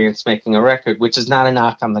experience making a record, which is not a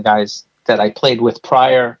knock on the guys that I played with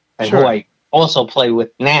prior and who I also play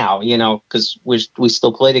with now, you know, because we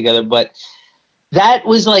still play together. But that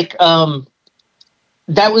was like a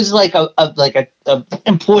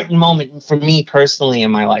important moment for me personally in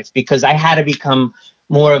my life, because I had to become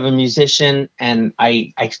more of a musician, and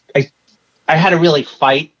I had to really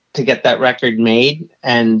fight to get that record made.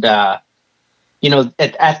 And you know,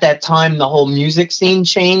 at that time, the whole music scene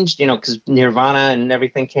changed, you know, because Nirvana and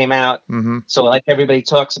everything came out. Mm-hmm. So like everybody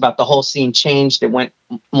talks about, the whole scene changed. It went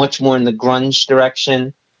much more in the grunge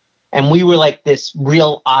direction. And we were like this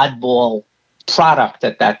real oddball product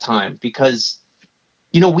at that time, because,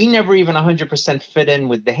 you know, we never even 100% fit in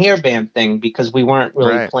with the hair band thing, because we weren't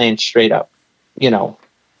really playing straight up, you know,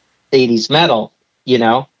 80s metal, you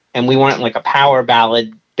know, and we weren't like a power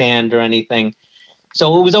ballad band or anything.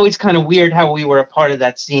 So it was always kind of weird how we were a part of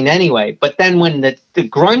that scene anyway. But then when the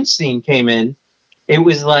grunge scene came in, it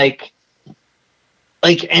was like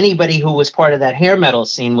anybody who was part of that hair metal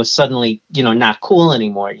scene was suddenly, you know, not cool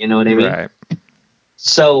anymore. You know what I mean? Right.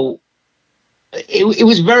 So it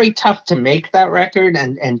was very tough to make that record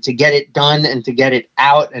and to get it done and to get it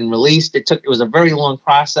out and released. It was a very long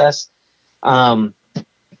process. But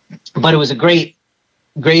it was a great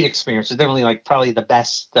experience. It was definitely like probably the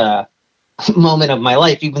best moment of my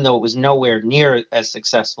life, even though it was nowhere near as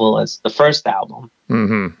successful as the first album.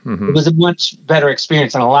 Mm-hmm, mm-hmm. It was a much better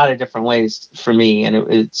experience in a lot of different ways for me. And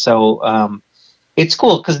it's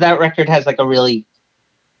cool because that record has like a really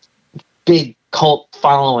big cult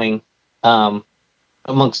following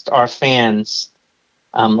amongst our fans.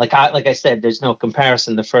 Like I said, there's no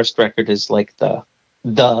comparison. The first record is like the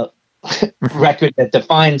record that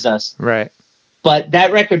defines us. Right. But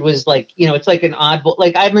that record was like, you know, it's like an oddball.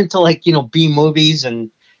 Like I'm into like, you know, B movies and,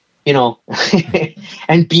 you know,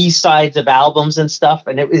 and B-sides of albums and stuff.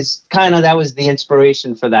 And it was that was the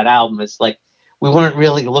inspiration for that album. It's like, we weren't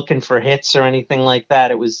really looking for hits or anything like that.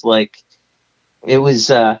 It was like, you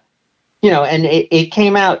know, and it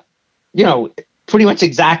came out, you know, pretty much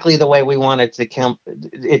exactly the way we wanted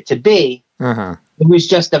it to be. Uh-huh. It was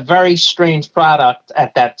just a very strange product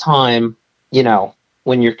at that time, you know,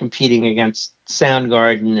 when you're competing against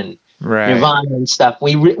Soundgarden and Nirvana and stuff.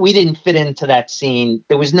 We didn't fit into that scene.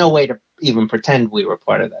 There was no way to even pretend we were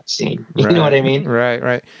part of that scene. You know what I mean?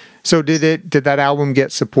 Right. So did that album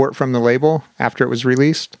get support from the label after it was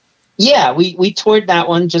released? Yeah, we toured that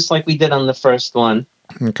one just like we did on the first one.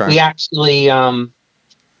 Okay. We actually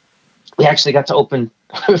got to open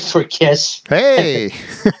for Kiss. Hey,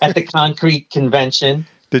 at the Concrete Convention.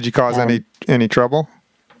 Did you cause any trouble?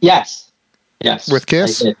 Yes. With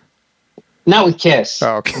Kiss? Not with Kiss.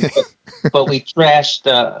 Oh, okay. but we trashed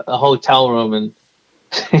a hotel room and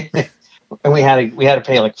and we had to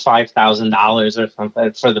pay like $5,000 or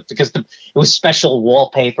something because it was special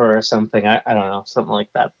wallpaper or something. I don't know, something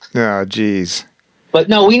like that. Oh, geez. But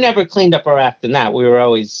no, we never cleaned up our act in that. We were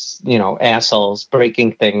always, you know, assholes,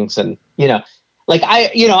 breaking things, and you know, like I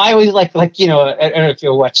always like you know, I don't know if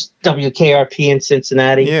you watched WKRP in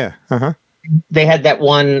Cincinnati. Yeah. Uh-huh. They had that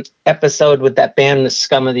one episode with that band, The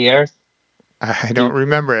Scum of the Earth. I don't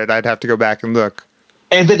remember it. I'd have to go back and look.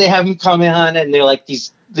 But they have them come on, and they're like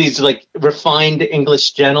these like refined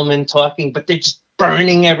English gentlemen talking, but they're just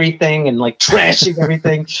burning everything and like trashing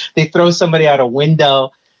everything. They throw somebody out a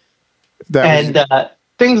window, and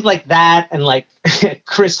things like that, and like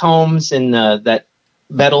Chris Holmes in that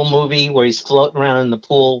Metal movie where he's floating around in the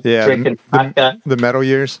pool drinking vodka. The Metal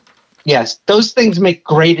Years. Yes, those things made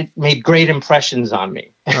great impressions on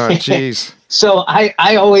me. Oh, jeez. So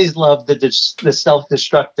I always loved the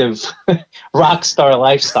self-destructive rock star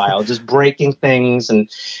lifestyle, just breaking things.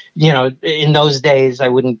 And, you know, in those days, I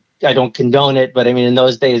don't condone it, but I mean, in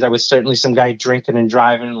those days, I was certainly some guy drinking and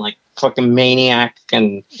driving like fucking maniac.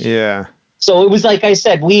 And yeah. So it was like I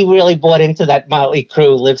said, we really bought into that Motley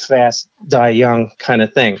Crue, live fast, die young kind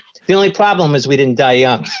of thing. The only problem is we didn't die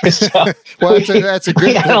young. So well, that's a good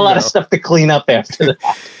we had a lot of stuff to clean up after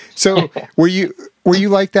that. So were you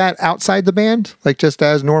like that outside the band? Like just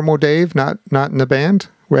as normal Dave, not in the band?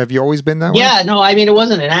 Have you always been that way? Yeah, no, I mean, it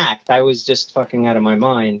wasn't an act. I was just fucking out of my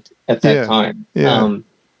mind at that time. Yeah.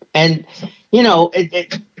 And, you know,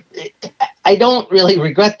 I don't really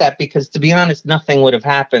regret that because, to be honest, nothing would have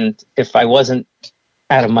happened if I wasn't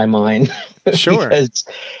out of my mind. Sure. Because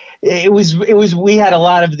it was we had a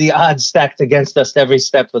lot of the odds stacked against us every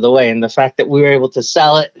step of the way, and the fact that we were able to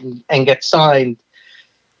sell it and get signed,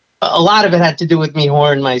 a lot of it had to do with me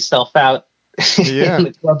whoring myself out in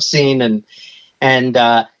the club scene, and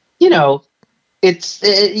you know,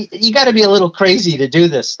 you got to be a little crazy to do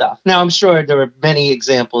this stuff. Now, I'm sure there are many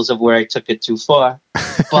examples of where I took it too far,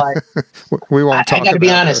 but we won't talk. I got to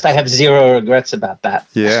be honest. I have zero regrets about that.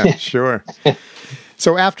 Yeah, sure.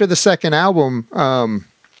 So after the second album,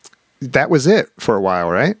 that was it for a while,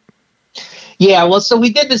 right? Yeah. Well, so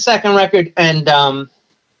we did the second record, and by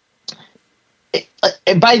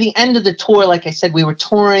the end of the tour, like I said, we were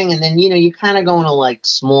touring, and then, you know, you kind of go into like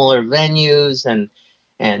smaller venues and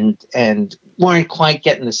weren't quite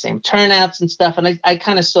getting the same turnouts and stuff. And I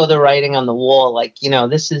kind of saw the writing on the wall, like, you know,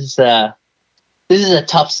 this is a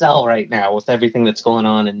tough sell right now with everything that's going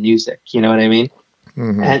on in music. You know what I mean?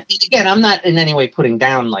 Mm-hmm. And again, I'm not in any way putting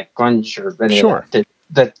down like grunge or any of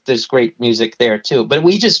that there's great music there too. But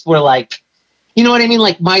we just were like, you know what I mean?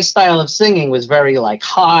 Like my style of singing was very like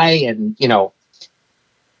high and, you know.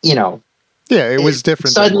 Yeah, it was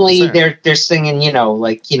different. Suddenly they're singing, you know,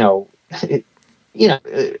 like, you know,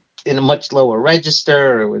 in a much lower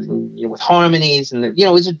register or with harmonies, and you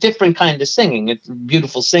know, it was a different kind of singing. It's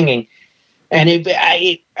beautiful singing, and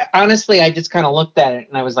honestly, I just kind of looked at it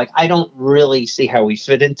and I was like, I don't really see how we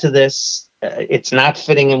fit into this. It's not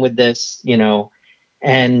fitting in with this, you know,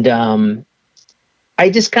 and I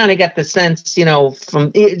just kind of got the sense, you know,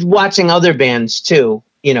 from watching other bands too,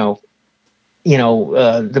 you know,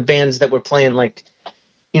 the bands that were playing like,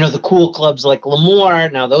 you know, the cool clubs like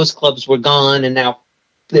Lemoore. Now those clubs were gone, and now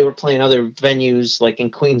they were playing other venues like in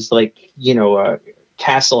Queens, like, you know,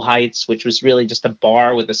 Castle Heights, which was really just a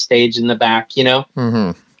bar with a stage in the back, you know.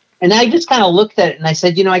 Mm-hmm. And I just kind of looked at it and I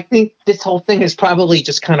said, you know, I think this whole thing has probably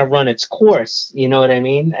just kind of run its course. You know what I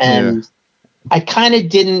mean? And I kind of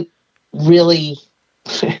didn't really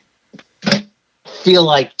feel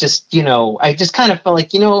like just, you know, I just kind of felt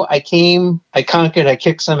like, you know, I came, I conquered, I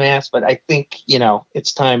kicked some ass, but I think, you know,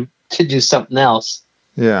 it's time to do something else.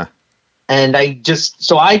 Yeah. And I just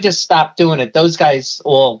stopped doing it. Those guys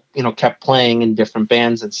all, you know, kept playing in different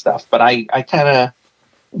bands and stuff, but I kind of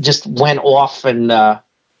just went off and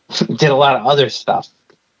did a lot of other stuff.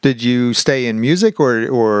 Did you stay in music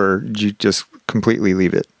or did you just completely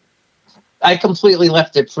leave it? I completely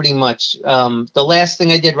left it pretty much. The last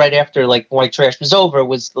thing I did right after like White Trash was over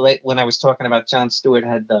was when I was talking about Jon Stewart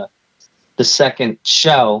had the second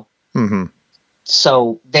show. Mm-hmm.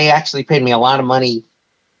 So they actually paid me a lot of money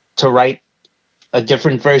to write a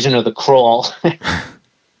different version of The Crawl.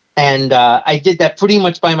 And I did that pretty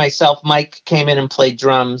much by myself. Mike came in and played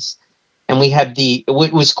drums. And we had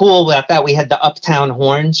what was cool about that, we had the Uptown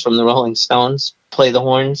Horns from the Rolling Stones play the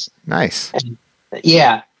horns. Nice. And,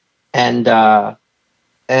 yeah. And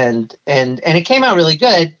it came out really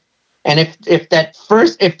good. And if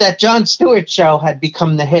that Jon Stewart show had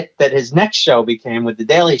become the hit that his next show became with The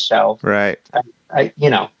Daily Show, right? I you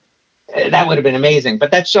know, that would have been amazing.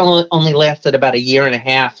 But that show only lasted about a year and a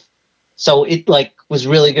half, so it like was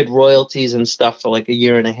really good royalties and stuff for like a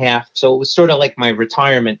year and a half. So it was sort of like my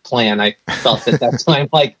retirement plan. I felt at that time,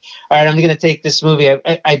 like, all right, I'm going to take this movie.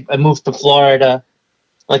 I moved to Florida.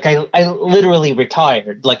 Like I literally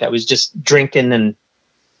retired. Like I was just drinking and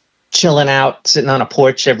chilling out, sitting on a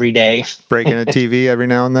porch every day. Breaking a TV every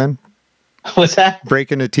now and then? What's that?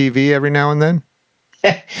 Breaking a TV every now and then?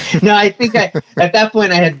 No, I think at that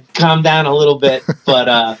point I had calmed down a little bit.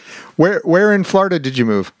 But where in Florida did you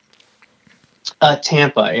move?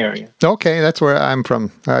 Tampa area. Okay, that's where I'm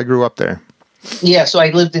from. I grew up there. Yeah, so I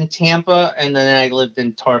lived in Tampa, and then I lived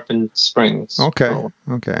in Tarpon Springs. Okay,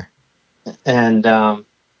 okay. And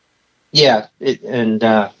yeah,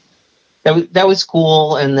 that was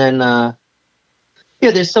cool. And then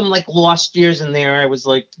yeah, there's some like lost years in there. I was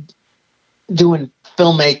like doing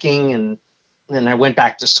filmmaking, and then I went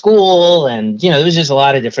back to school, and there was just a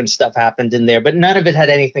lot of different stuff happened in there, but none of it had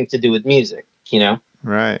anything to do with music.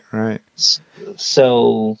 Right.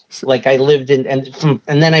 So like I lived and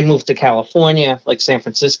then I moved to California, like San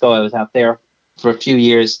Francisco. I was out there for a few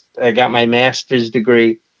years. I got my master's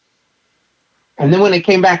degree. And then when I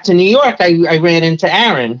came back to New York, I ran into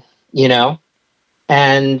Aaron,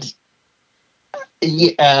 and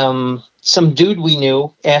some dude we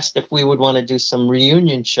knew asked if we would want to do some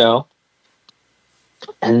reunion show.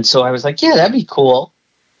 And so I was like, yeah, that'd be cool.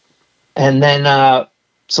 And then,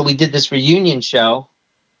 so we did this reunion show.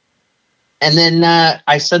 And then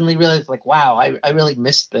I suddenly realized, like, wow, I really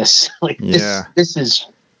missed this. Like, this is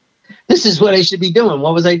what I should be doing.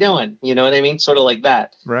 What was I doing? You know what I mean? Sort of like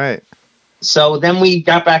that. Right. So then we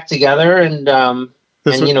got back together, and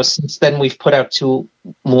since then we've put out 2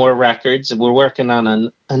 more records. We're working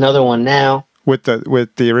on another one now with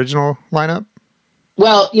the original lineup.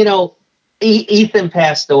 Well, Ethan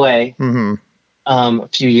passed away a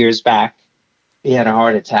few years back. He had a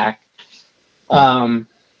heart attack. But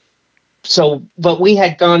we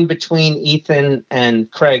had gone between Ethan and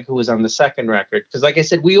Craig, who was on the second record, because, like I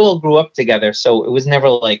said, we all grew up together. So it was never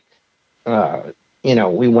like,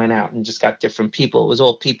 we went out and just got different people. It was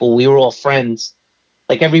all people. We were all friends.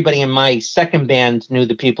 Like everybody in my second band knew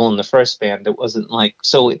the people in the first band. It wasn't like,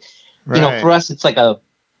 so, for us, it's like a,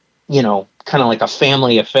 kind of like a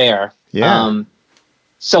family affair. Yeah.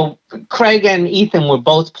 So Craig and Ethan were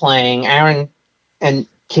both playing. Aaron and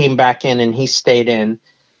came back in, and he stayed in.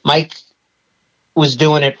 Mike was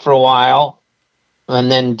doing it for a while.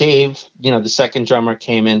 And then Dave, the second drummer,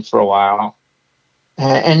 came in for a while.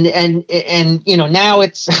 And now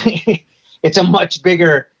it's it's a much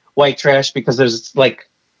bigger White Trash, because there's like,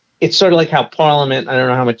 it's sort of like how Parliament, I don't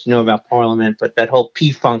know how much you know about Parliament, but that whole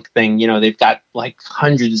P-Funk thing, they've got like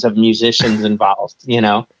hundreds of musicians involved,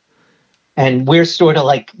 and we're sort of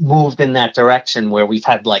like moved in that direction, where we've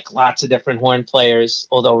had like lots of different horn players,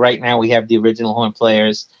 although right now we have the original horn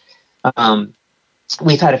players.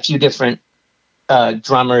 We've had a few different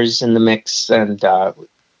drummers in the mix, and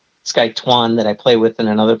this guy Twan that I play with in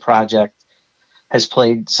another project has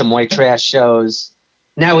played some White Trash shows.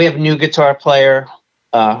 Now we have a new guitar player,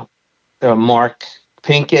 Mark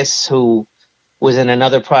Pincus, who was in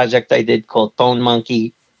another project I did called Bone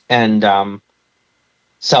Monkey. And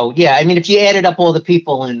so, yeah, I mean, if you added up all the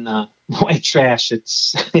people in White Trash,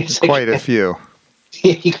 it's quite a few.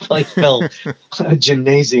 Yeah, you could probably fill a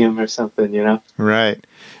gymnasium or something, Right.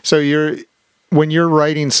 So when you're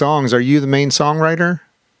writing songs, are you the main songwriter?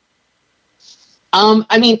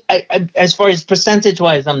 I mean, I, as far as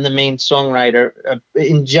percentage-wise, I'm the main songwriter.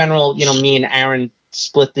 In general, me and Aaron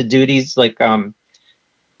split the duties. Like, we're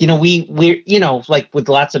like with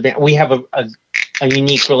lots of we have a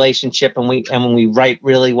unique relationship, and we write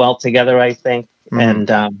really well together, I think. And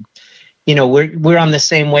we're on the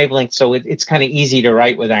same wavelength, so it's kind of easy to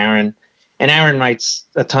write with Aaron. And Aaron writes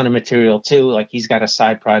a ton of material too. Like, he's got a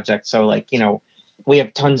side project, so like we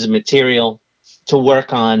have tons of material to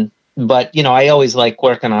work on. But I always like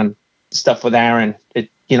working on stuff with Aaron.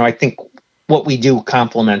 I think what we do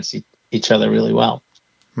complements each other really well.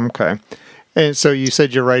 Okay. And so you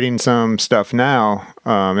said you're writing some stuff now,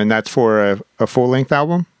 and that's for a full-length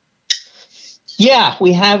album? Yeah,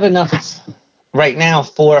 we have enough right now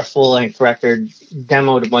for a full-length record.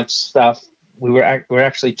 Demoed a bunch of stuff. We're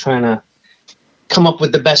actually trying to come up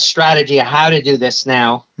with the best strategy of how to do this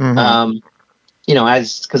now.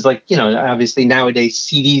 Because obviously nowadays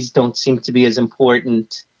CDs don't seem to be as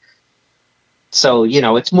important. So,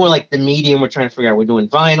 it's more like the medium we're trying to figure out. We're doing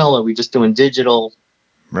vinyl, or are we just doing digital?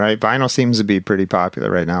 Right. Vinyl seems to be pretty popular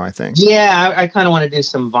right now, I think. Yeah, I kind of want to do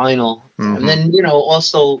some vinyl. And then,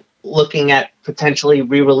 also looking at potentially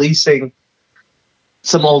re-releasing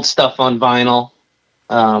some old stuff on vinyl.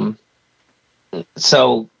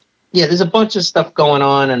 So, yeah, there's a bunch of stuff going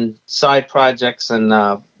on and side projects,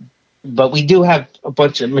 and but we do have a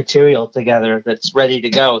bunch of material together that's ready to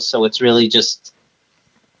go. So it's really just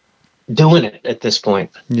doing it at this point.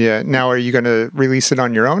 Yeah. Now, are you going to release it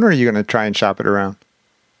on your own, or are you going to try and shop it around?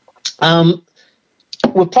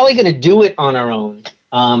 We're probably going to do it on our own.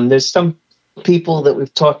 There's some people that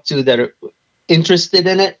we've talked to that are interested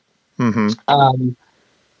in it.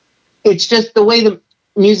 It's just the way the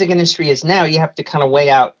music industry is now. You have to kind of weigh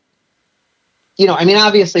out,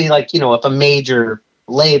 obviously, like, if a major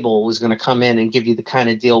label was going to come in and give you the kind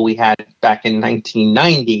of deal we had back in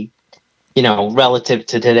 1990, relative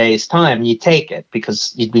to today's time, you take it,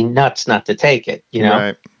 because you'd be nuts not to take it,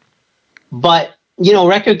 Right. But,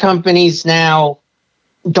 record companies now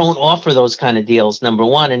don't offer those kind of deals, number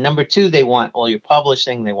one. And number two, they want all your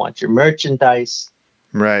publishing. They want your merchandise.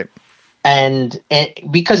 Right. And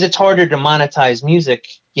because it's harder to monetize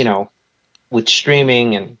music, with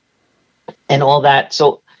streaming and all that.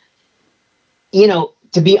 So,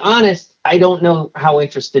 to be honest, I don't know how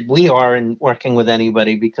interested we are in working with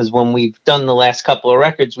anybody, because when we've done the last couple of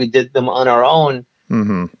records, we did them on our own.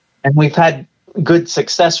 Mm-hmm. And we've had good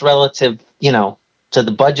success relative, to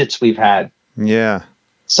the budgets we've had. Yeah.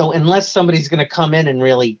 So unless somebody's going to come in and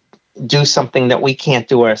really do something that we can't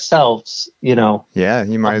do ourselves, Yeah,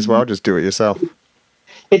 you might as well just do it yourself.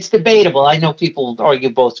 It's debatable. I know people argue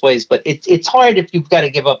both ways, but it's hard if you've got to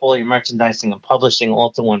give up all your merchandising and publishing all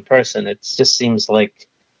to one person. It just seems like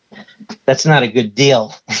that's not a good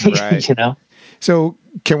deal, right? So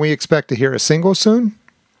can we expect to hear a single soon?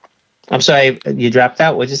 I'm sorry, you dropped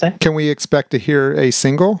out. What'd you say? Can we expect to hear a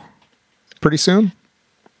single pretty soon?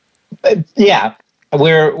 Yeah,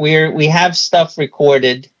 we have stuff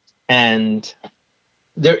recorded, and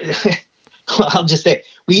there. I'll just say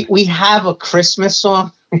we have a Christmas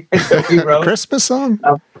song that we wrote. Christmas song?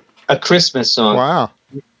 A Christmas song. Wow.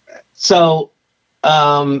 So,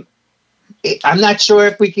 I'm not sure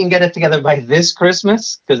if we can get it together by this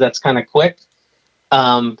Christmas, because that's kind of quick.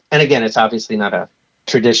 And again, it's obviously not a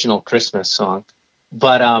traditional Christmas song,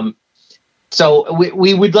 but so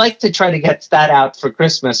we would like to try to get that out for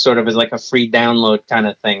Christmas, sort of as like a free download kind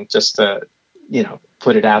of thing, just to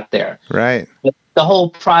put it out there. Right. But the whole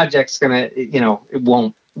project's gonna, it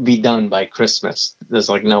won't be done by Christmas. There's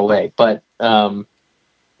like no way. But the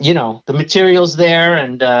material's there,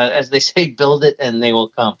 and as they say, build it and they will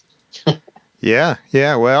come. Yeah.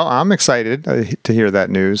 Well, I'm excited to hear that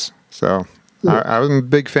news. So I'm a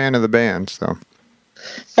big fan of the band. So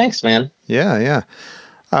thanks, man. Yeah.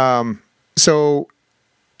 So,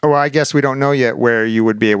 well, I guess we don't know yet where you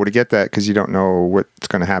would be able to get that, because you don't know what's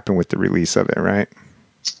going to happen with the release of it, right?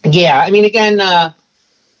 Yeah, I mean, again,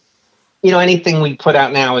 anything we put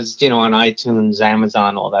out now is, on iTunes,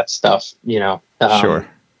 Amazon, all that stuff, Sure.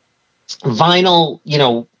 Vinyl,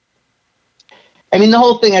 I mean, the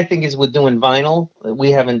whole thing, I think, is with doing vinyl. We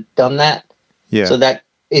haven't done that. Yeah. So that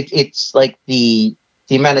it's like the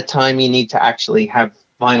amount of time you need to actually have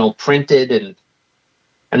vinyl printed,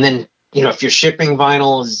 and then, if you're shipping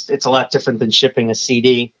vinyl, it's a lot different than shipping a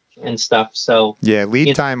CD and stuff. So yeah,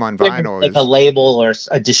 lead time on vinyl like a label or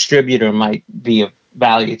a distributor might be of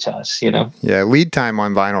value to us, Yeah, lead time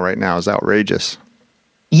on vinyl right now is outrageous.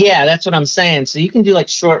 Yeah, that's what I'm saying. So you can do like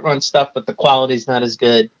short run stuff, but the quality's not as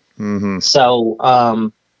good. Mm-hmm. So, I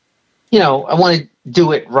want to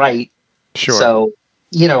do it right. Sure. So,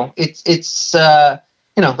 it's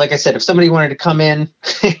like I said, if somebody wanted to come in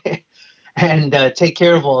and take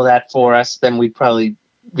care of all that for us, then we'd probably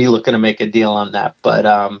be looking to make a deal on that. But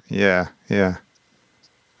yeah.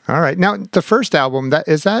 All right. Now, the first album,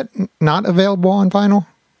 is that not available on vinyl?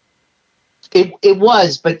 It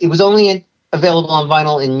was, but it was only available on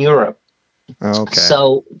vinyl in Europe. Okay.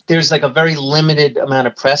 So there's like a very limited amount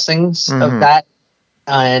of pressings of that,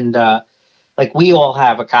 and like we all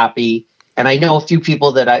have a copy. And I know a few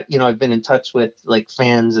people that I've been in touch with, like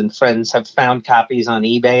fans and friends, have found copies on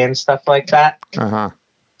eBay and stuff like that. Uh-huh.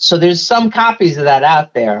 So there's some copies of that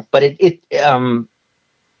out there, but it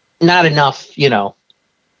not enough,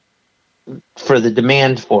 for the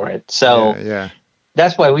demand for it. So yeah.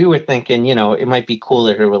 That's why we were thinking, it might be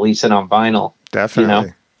cooler to release it on vinyl.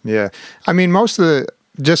 Definitely. Yeah. I mean,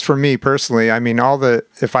 just for me personally, I mean,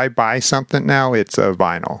 if I buy something now, it's a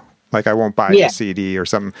vinyl. Like I won't buy a CD or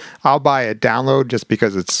something. I'll buy a download just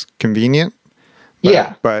because it's convenient.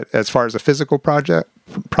 But as far as a physical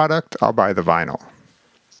product, I'll buy the vinyl.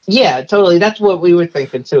 Yeah, totally. That's what we were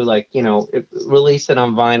thinking too. Like, release it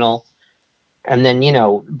on vinyl, and then,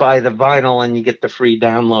 buy the vinyl and you get the free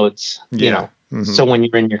downloads, Mm-hmm. So when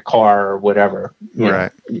you're in your car or whatever,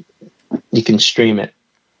 you can stream it.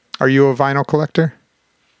 Are you a vinyl collector?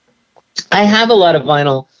 I have a lot of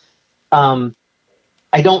vinyl.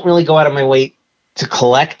 I don't really go out of my way to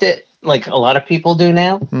collect it like a lot of people do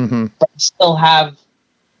now, but I still have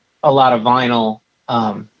a lot of vinyl,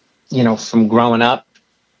 from growing up.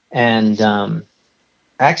 And I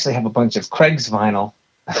actually have a bunch of Craig's vinyl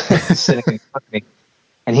sitting in front of me,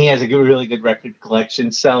 and he has a really good record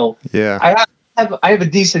collection. So yeah, I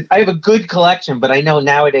have a good collection, but I know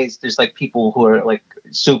nowadays there's like people who are like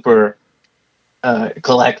super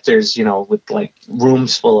collectors, with like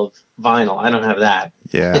rooms full of vinyl. I don't have that.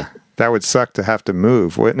 Yeah, that would suck to have to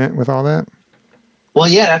move, wouldn't it, with all that? Well,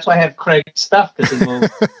 yeah, that's why I have Craig's stuff, because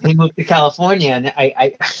he moved to California, and he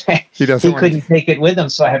couldn't take it with him,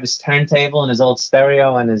 so I have his turntable and his old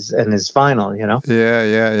stereo and his vinyl, you know.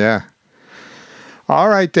 Yeah. All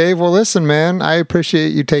right, Dave. Well, listen, man, I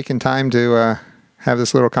appreciate you taking time to have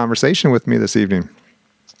this little conversation with me this evening.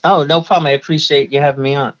 Oh, no problem. I appreciate you having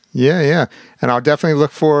me on. Yeah. And I'll definitely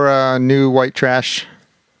look for new White Trash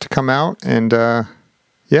to come out, and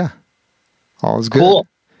yeah, all is good. Cool.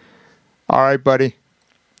 All right, buddy.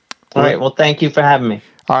 All right. Well, thank you for having me.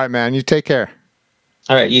 All right, man. You take care.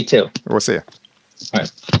 All right. You too. We'll see you. All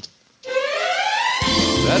right.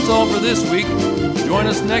 That's all for this week. Join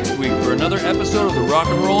us next week for another episode of the Rock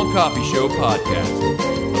and Roll and Coffee Show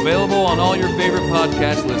podcast. Available on all your favorite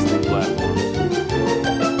podcast listening platforms.